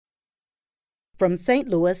from St.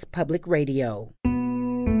 Louis Public Radio.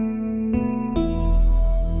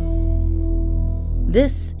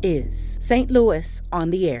 This is St. Louis on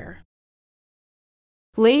the Air.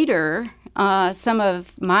 Later, some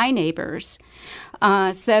of my neighbors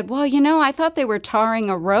said, well, I thought they were tarring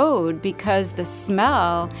a road because the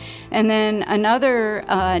smell. And then another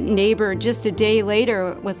neighbor just a day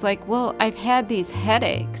later was like, well, I've had these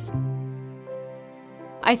headaches.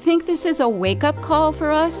 I think this is a wake-up call for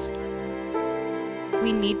us.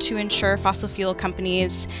 We need to ensure fossil fuel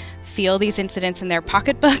companies feel these incidents in their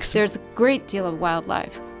pocketbooks. There's a great deal of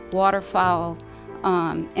wildlife, waterfowl,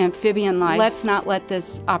 amphibian life. Let's not let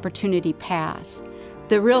this opportunity pass.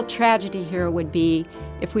 The real tragedy here would be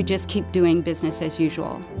if we just keep doing business as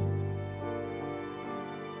usual.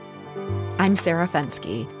 I'm Sarah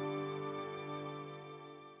Fenske.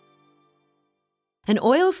 An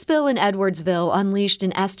oil spill in Edwardsville unleashed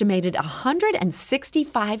an estimated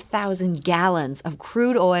 165,000 gallons of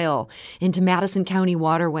crude oil into Madison County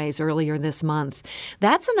waterways earlier this month.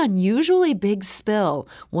 That's an unusually big spill,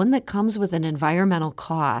 one that comes with an environmental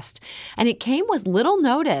cost. And it came with little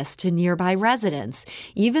notice to nearby residents,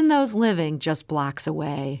 even those living just blocks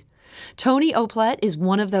away. Toni Oplet is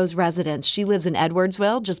one of those residents. She lives in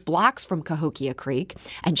Edwardsville, just blocks from Cahokia Creek,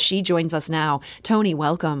 and she joins us now. Toni,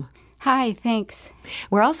 welcome. Hi, thanks.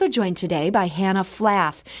 We're also joined today by Hannah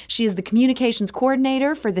Flath. She is the communications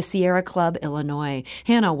coordinator for the Sierra Club Illinois.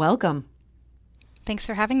 Hannah, welcome. Thanks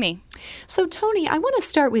for having me. So, Toni, I want to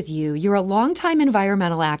start with you. You're a longtime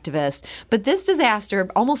environmental activist, but this disaster,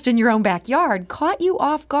 almost in your own backyard, caught you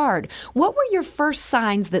off guard. What were your first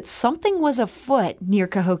signs that something was afoot near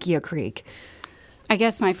Cahokia Creek? I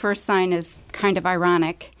guess my first sign is kind of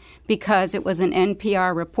ironic because it was an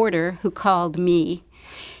NPR reporter who called me.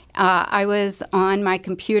 I was on my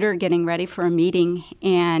computer getting ready for a meeting,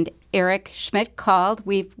 and Eric Schmidt called.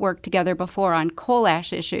 We've worked together before on coal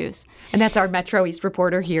ash issues. And that's our Metro East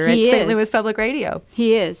reporter here at St. Louis Public Radio.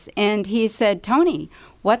 He is. And he said, Toni,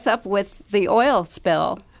 what's up with the oil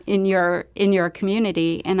spill in your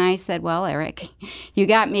community? And I said, well, Eric, you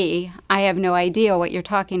got me. I have no idea what you're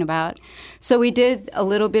talking about. So we did a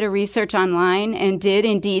little bit of research online and did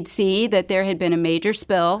indeed see that there had been a major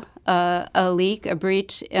spill, a leak, a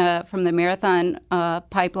breach from the Marathon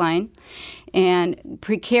pipeline, and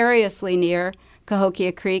precariously near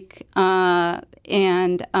Cahokia Creek.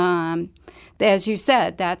 And as you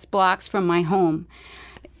said, that's blocks from my home.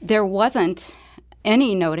 There wasn't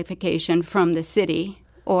any notification from the city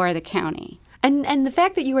or the county. And the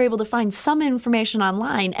fact that you were able to find some information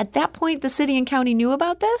online, at that point the city and county knew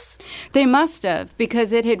about this? They must have,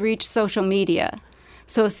 because it had reached social media.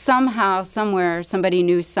 So somehow, somewhere, somebody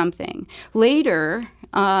knew something. Later,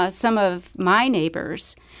 some of my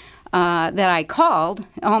neighbors that I called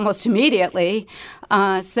almost immediately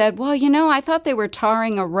said, well, I thought they were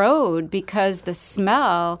tarring a road because the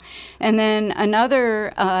smell. And then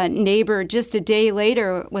another neighbor just a day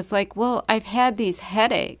later was like, well, I've had these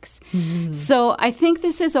headaches. Mm-hmm. So I think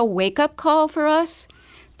this is a wake-up call for us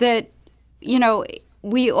that,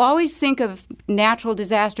 we always think of natural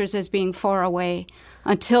disasters as being far away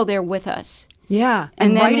until they're with us. Yeah,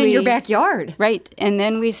 and right in your backyard. Right, and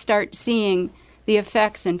then we start seeing the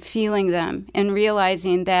effects and feeling them and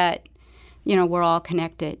realizing that, we're all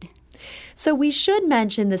connected. So we should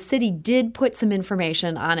mention the city did put some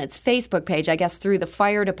information on its Facebook page, I guess through the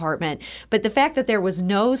fire department. But the fact that there was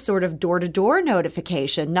no sort of door-to-door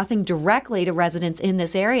notification, nothing directly to residents in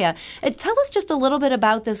this area, tell us just a little bit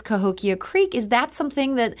about this Cahokia Creek. Is that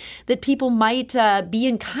something that people might be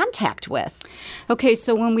in contact with? Okay,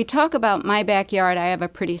 so when we talk about my backyard, I have a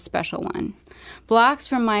pretty special one. Blocks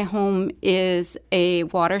from my home is a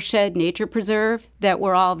watershed nature preserve that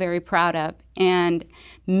we're all very proud of. And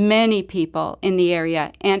many people in the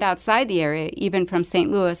area and outside the area, even from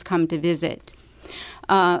St. Louis, come to visit.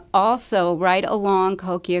 Also, right along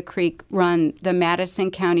Cahokia Creek run the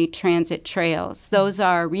Madison County Transit Trails. Those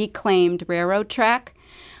are reclaimed railroad track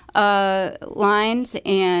lines,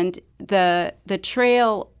 and the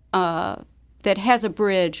trail that has a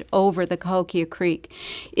bridge over the Cahokia Creek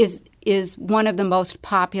is one of the most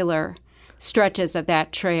popular stretches of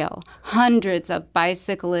that trail. Hundreds of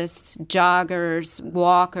bicyclists, joggers,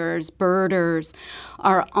 walkers, birders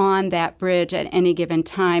are on that bridge at any given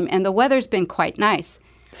time, and the weather's been quite nice.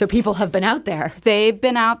 So people have been out there. They've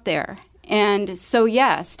been out there. And so,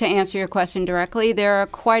 yes, to answer your question directly, there are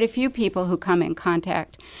quite a few people who come in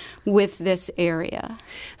contact with this area.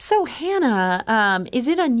 So, Hannah, is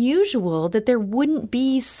it unusual that there wouldn't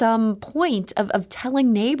be some point of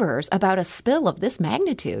telling neighbors about a spill of this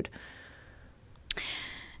magnitude?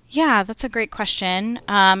 Yeah, that's a great question.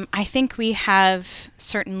 I think we have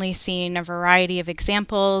certainly seen a variety of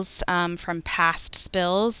examples from past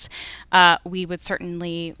spills. We would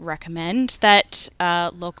certainly recommend that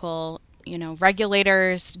local,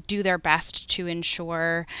 regulators do their best to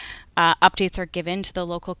ensure updates are given to the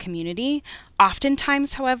local community.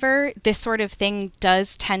 Oftentimes, however, this sort of thing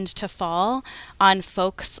does tend to fall on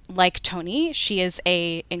folks like Tony. She is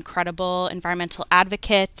an incredible environmental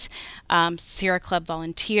advocate, Sierra Club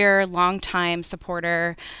volunteer, longtime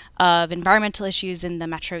supporter of environmental issues in the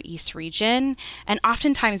Metro East region. And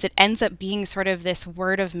oftentimes it ends up being sort of this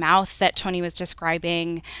word of mouth that Tony was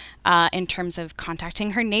describing in terms of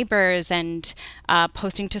contacting her neighbors and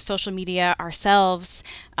posting to social media ourselves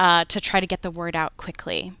to try to get the word out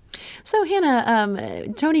quickly. So,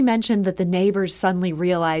 Hannah, Tony mentioned that the neighbors suddenly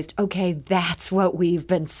realized, okay, that's what we've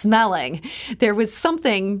been smelling. There was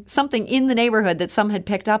something in the neighborhood that some had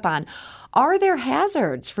picked up on. Are there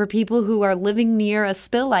hazards for people who are living near a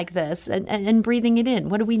spill like this and breathing it in?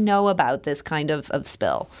 What do we know about this kind of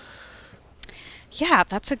spill? Yeah,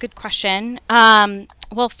 that's a good question.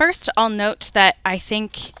 Well, first, I'll note that I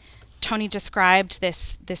think Tony described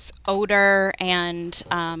this odor, and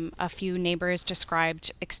a few neighbors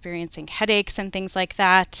described experiencing headaches and things like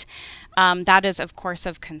that. That is, of course,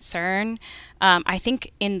 of concern. I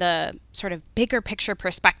think in the sort of bigger picture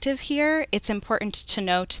perspective here, it's important to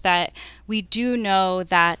note that we do know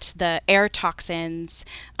that the air toxins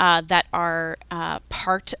that are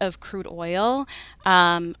part of crude oil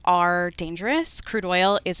are dangerous. Crude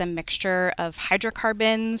oil is a mixture of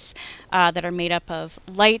hydrocarbons that are made up of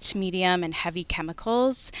light, medium, and heavy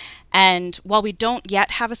chemicals. And while we don't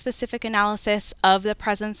yet have a specific analysis of the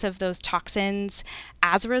presence of those toxins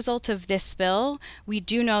as a result of this spill, we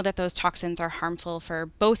do know that those toxins are harmful for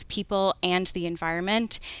both people and the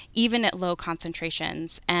environment, even at low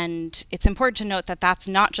concentrations. And it's important to note that that's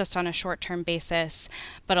not just on a short-term basis,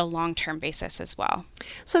 but a long-term basis as well.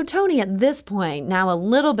 So, Tony, at this point, now a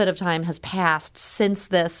little bit of time has passed since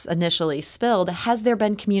this initially spilled. Has there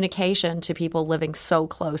been communication to people living so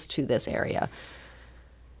close to this area?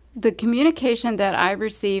 The communication that I've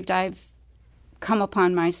received, I've come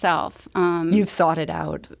upon myself. You've sought it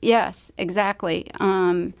out. Yes, exactly.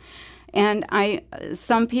 And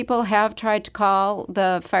some people have tried to call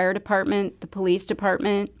the fire department, the police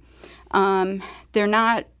department. They're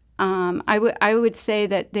not. I would say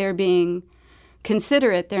that they're being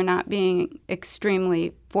considerate. They're not being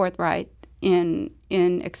extremely forthright in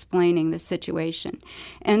explaining the situation.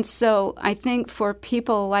 And so I think for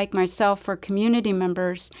people like myself, for community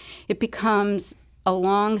members, it becomes a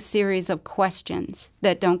long series of questions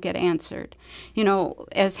that don't get answered.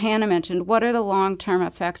 As Hannah mentioned, what are the long-term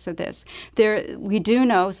effects of this? We do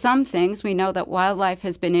know some things. We know that wildlife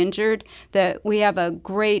has been injured, that we have a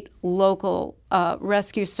great local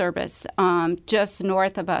rescue service just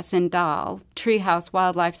north of us in Dahl, Treehouse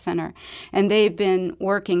Wildlife Center, and they've been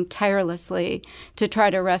working tirelessly to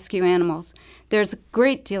try to rescue animals. There's a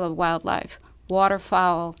great deal of wildlife,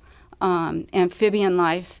 waterfowl, amphibian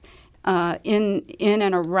life, in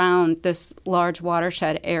and around this large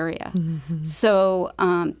watershed area. Mm-hmm. So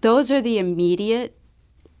those are the immediate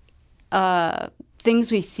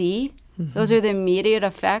things we see. Mm-hmm. Those are the immediate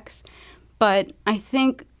effects. But I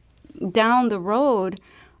think down the road,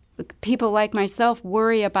 people like myself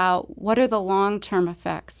worry about what are the long-term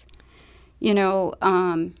effects.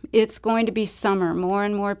 It's going to be summer. More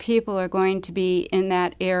and more people are going to be in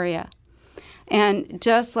that area. And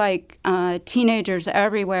just like teenagers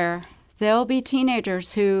everywhere, there'll be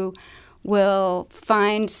teenagers who will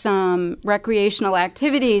find some recreational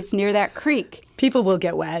activities near that creek. People will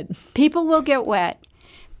get wet. People will get wet.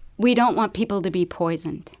 We don't want people to be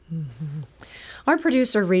poisoned. Mm-hmm. Our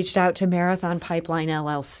producer reached out to Marathon Pipeline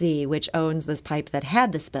LLC, which owns this pipe that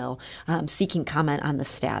had the spill, seeking comment on the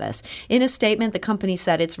status. In a statement, the company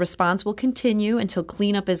said its response will continue until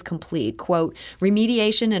cleanup is complete. Quote,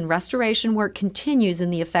 remediation and restoration work continues in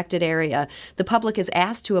the affected area. The public is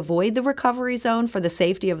asked to avoid the recovery zone for the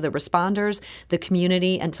safety of the responders, the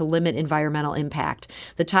community, and to limit environmental impact.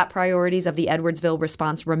 The top priorities of the Edwardsville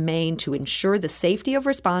response remain to ensure the safety of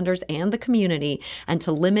responders and the community and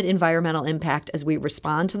to limit environmental impact as we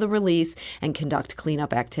respond to the release and conduct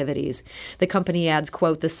cleanup activities. The company adds,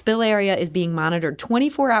 quote, the spill area is being monitored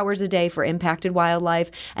 24 hours a day for impacted wildlife.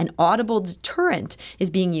 An audible deterrent is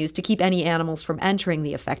being used to keep any animals from entering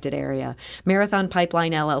the affected area. Marathon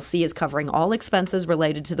Pipeline LLC is covering all expenses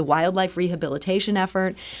related to the wildlife rehabilitation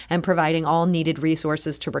effort and providing all needed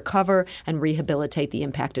resources to recover and rehabilitate the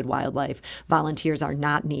impacted wildlife. Volunteers are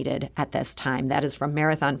not needed at this time. That is from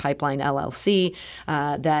Marathon Pipeline LLC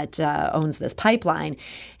that owns this pipeline.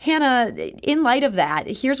 Hannah, in light of that,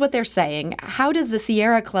 here's what they're saying. How does the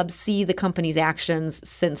Sierra Club see the company's actions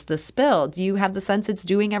since the spill? Do you have the sense it's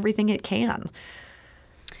doing everything it can?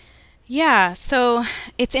 Yeah, so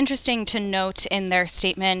it's interesting to note in their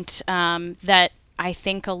statement that I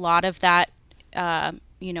think a lot of that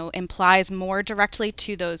implies more directly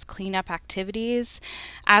to those cleanup activities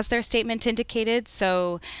as their statement indicated.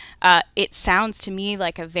 So it sounds to me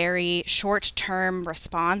like a very short-term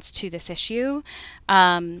response to this issue.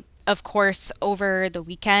 Of course, over the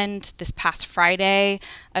weekend, this past Friday,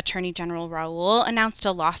 Attorney General Raoul announced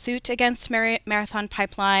a lawsuit against Marathon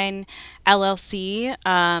Pipeline LLC.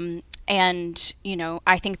 And,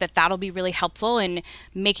 I think that that'll be really helpful in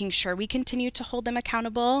making sure we continue to hold them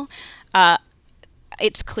accountable.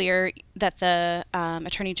 It's clear that the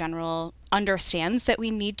Attorney General understands that we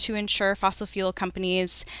need to ensure fossil fuel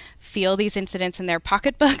companies feel these incidents in their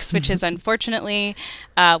pocketbooks, which is unfortunately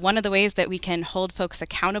one of the ways that we can hold folks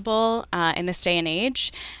accountable in this day and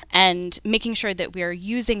age, and making sure that we are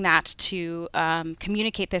using that to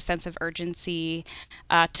communicate this sense of urgency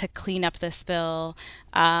to clean up the spill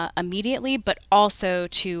immediately, but also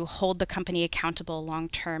to hold the company accountable long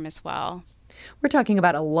term as well. We're talking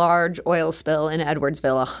about a large oil spill in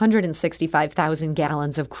Edwardsville, 165,000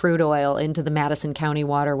 gallons of crude oil into the Madison County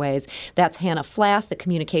waterways. That's Hannah Flath, the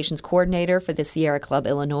communications coordinator for the Sierra Club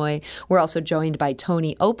Illinois. We're also joined by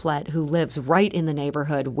Tony Oplet, who lives right in the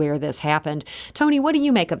neighborhood where this happened. Tony, what do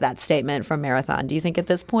you make of that statement from Marathon? Do you think at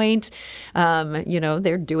this point,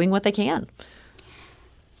 they're doing what they can?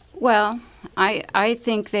 Well, I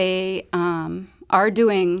think they are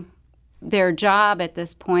doing their job at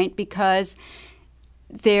this point because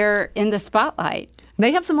they're in the spotlight.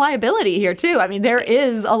 They have some liability here, too. I mean, there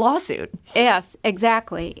is a lawsuit. Yes,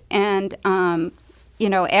 exactly. And,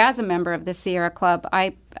 as a member of the Sierra Club,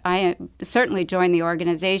 I certainly joined the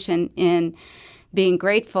organization in being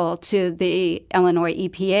grateful to the Illinois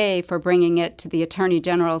EPA for bringing it to the Attorney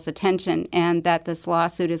General's attention and that this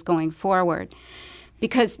lawsuit is going forward.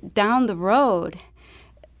 Because down the road,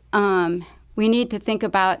 we need to think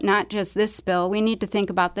about not just this spill, we need to think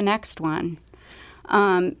about the next one.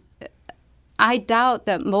 I doubt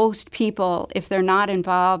that most people, if they're not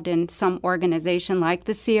involved in some organization like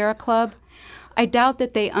the Sierra Club, I doubt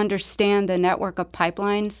that they understand the network of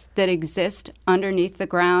pipelines that exist underneath the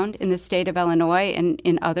ground in the state of Illinois and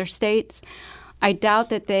in other states. I doubt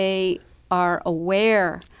that they are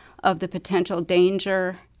aware of the potential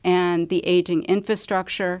danger and the aging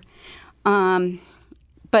infrastructure.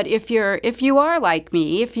 But if you are like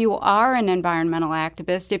me, if you are an environmental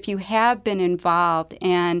activist, if you have been involved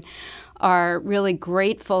and are really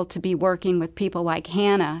grateful to be working with people like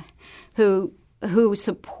Hannah, who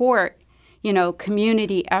support,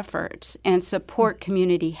 community efforts and support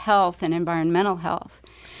community health and environmental health,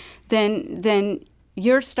 then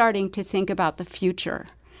you're starting to think about the future.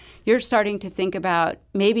 You're starting to think about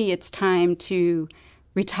maybe it's time to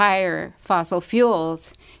retire fossil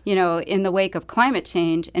fuels, in the wake of climate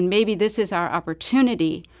change, and maybe this is our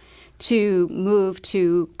opportunity to move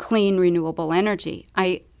to clean, renewable energy.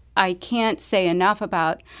 I can't say enough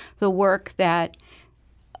about the work that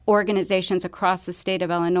organizations across the state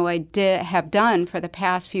of Illinois have done for the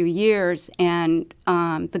past few years, and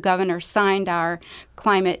the governor signed our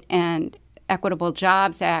Climate and Equitable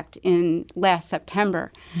Jobs Act in last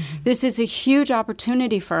September. Mm-hmm. This is a huge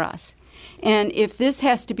opportunity for us. And if this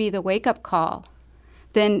has to be the wake-up call,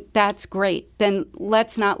 then that's great. Then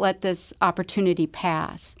let's not let this opportunity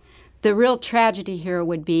pass. The real tragedy here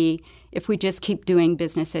would be if we just keep doing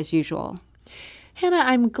business as usual. Hannah,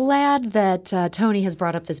 I'm glad that Tony has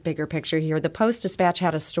brought up this bigger picture here. The Post-Dispatch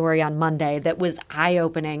had a story on Monday that was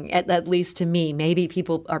eye-opening, at least to me. Maybe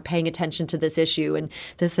people are paying attention to this issue, and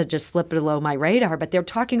this had just slipped below my radar. But they're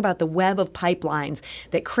talking about the web of pipelines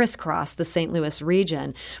that crisscross the St. Louis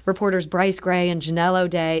region. Reporters Bryce Gray and Janelle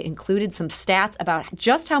O'Day included some stats about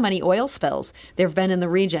just how many oil spills there have been in the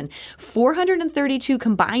region. 432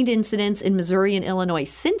 combined incidents in Missouri and Illinois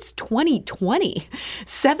since 2020.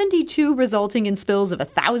 72 resulting in spills of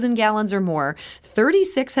 1,000 gallons or more.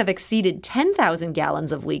 36 have exceeded 10,000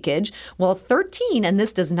 gallons of leakage, while 13, and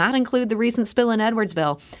this does not include the recent spill in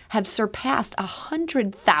Edwardsville, have surpassed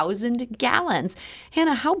 100,000 gallons.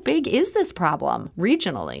 Hannah, how big is this problem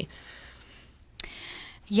regionally?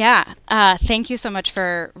 Yeah, thank you so much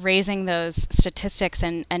for raising those statistics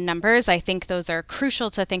and numbers. I think those are crucial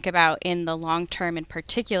to think about in the long term in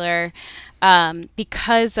particular,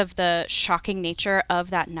 because of the shocking nature of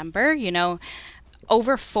that number.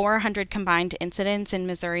 over 400 combined incidents in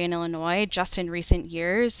Missouri and Illinois just in recent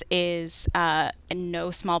years is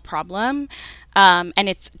no small problem. And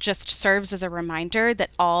it just serves as a reminder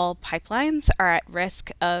that all pipelines are at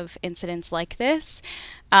risk of incidents like this.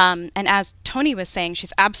 And as Tony was saying,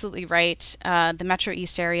 she's absolutely right. The Metro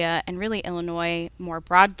East area and really Illinois more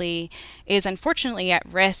broadly is unfortunately at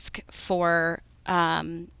risk for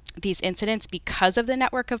these incidents because of the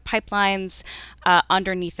network of pipelines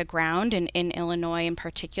underneath the ground, and in Illinois in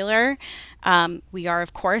particular. We are,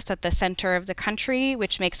 of course, at the center of the country,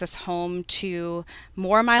 which makes us home to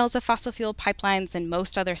more miles of fossil fuel pipelines than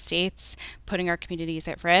most other states, putting our communities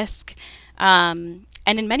at risk.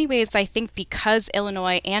 And in many ways, I think because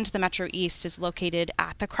Illinois and the Metro East is located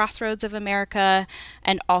at the crossroads of America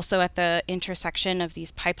and also at the intersection of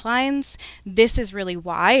these pipelines, this is really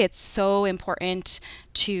why it's so important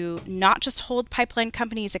to not just hold pipeline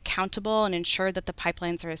companies accountable and ensure that the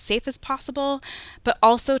pipelines are as safe as possible, but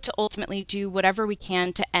also to ultimately do whatever we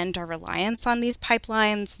can to end our reliance on these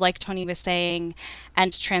pipelines, like Tony was saying,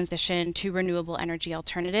 and transition to renewable energy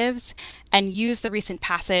alternatives, and use the recent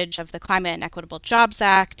passage of the Climate and Equitable Jobs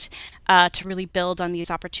Act to really build on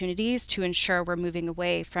these opportunities to ensure we're moving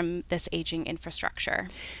away from this aging infrastructure.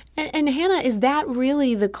 And Hannah, is that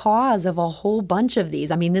really the cause of a whole bunch of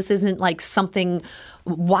these? I mean, this isn't like something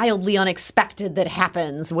wildly unexpected that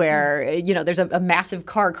happens where, there's a massive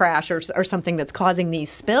car crash or something that's causing these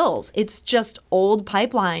spills. It's just old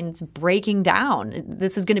pipelines breaking down.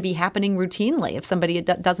 This is going to be happening routinely if somebody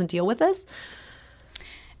doesn't deal with this.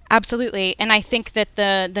 Absolutely. And I think that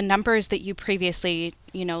the numbers that you previously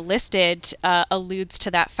listed alludes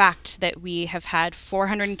to that fact that we have had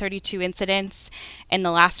 432 incidents in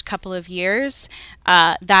the last couple of years.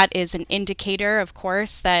 That is an indicator, of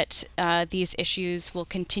course, that these issues will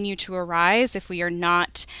continue to arise if we are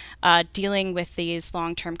not dealing with these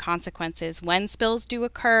long-term consequences when spills do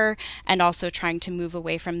occur, and also trying to move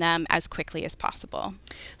away from them as quickly as possible.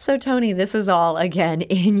 So, Tony, this is all, again,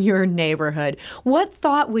 in your neighborhood. What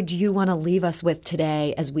thought would you want to leave us with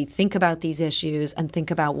today as we think about these issues and think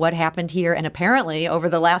about what happened here and apparently over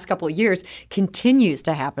the last couple of years continues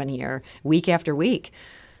to happen here week after week?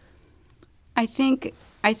 I think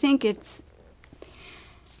it's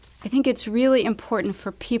really important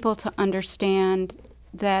for people to understand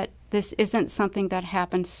that this isn't something that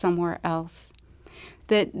happens somewhere else,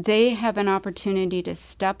 that they have an opportunity to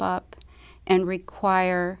step up and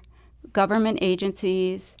require government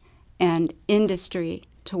agencies and industry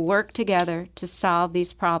to work together to solve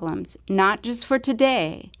these problems, not just for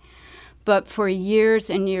today, but for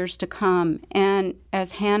years and years to come. And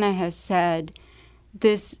as Hannah has said,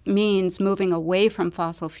 this means moving away from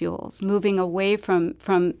fossil fuels, moving away from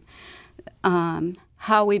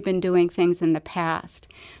how we've been doing things in the past.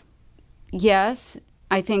 Yes,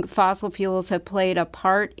 I think fossil fuels have played a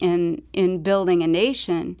part in building a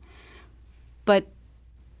nation, but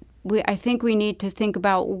I think we need to think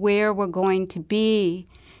about where we're going to be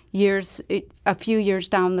a few years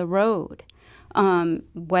down the road.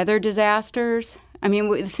 Weather disasters. I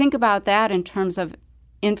mean, think about that in terms of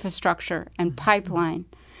infrastructure and pipeline.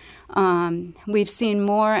 We've seen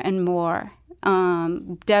more and more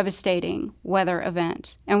devastating weather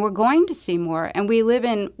events, and we're going to see more. And we live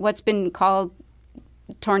in what's been called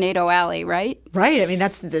Tornado Alley, right? Right. I mean,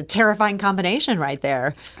 that's the terrifying combination right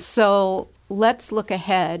there. So let's look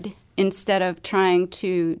ahead instead of trying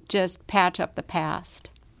to just patch up the past.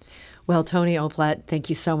 Well, Toni Oplet, thank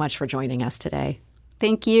you so much for joining us today.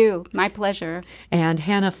 Thank you. My pleasure. And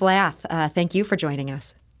Hannah Flath, thank you for joining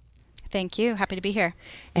us. Thank you. Happy to be here.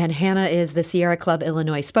 And Hannah is the Sierra Club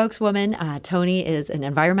Illinois spokeswoman. Toni is an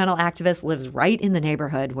environmental activist, lives right in the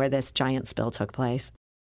neighborhood where this giant spill took place.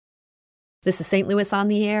 This is St. Louis on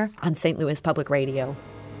the Air on St. Louis Public Radio.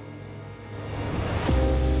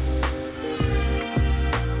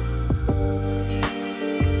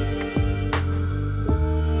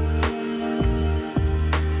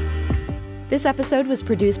 This episode was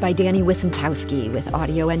produced by Danny Wissentowski with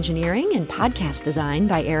audio engineering and podcast design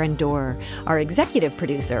by Aaron Dorr. Our executive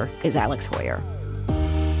producer is Alex Hoyer.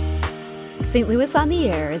 St. Louis on the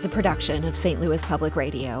Air is a production of St. Louis Public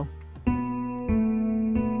Radio.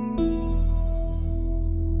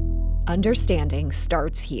 Understanding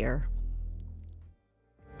starts here.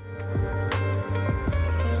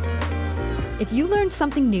 If you learned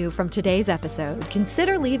something new from today's episode,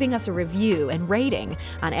 consider leaving us a review and rating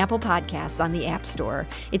on Apple Podcasts on the App Store.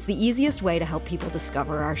 It's the easiest way to help people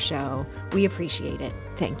discover our show. We appreciate it.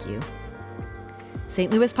 Thank you.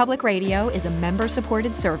 St. Louis Public Radio is a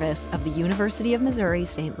member-supported service of the University of Missouri,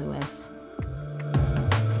 St. Louis.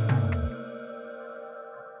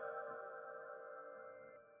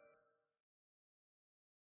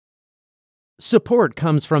 Support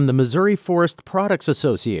comes from the Missouri Forest Products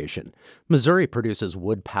Association. Missouri produces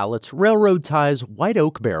wood pallets, railroad ties, white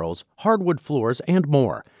oak barrels, hardwood floors, and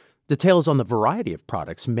more. Details on the variety of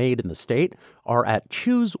products made in the state are at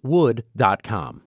choosewood.com.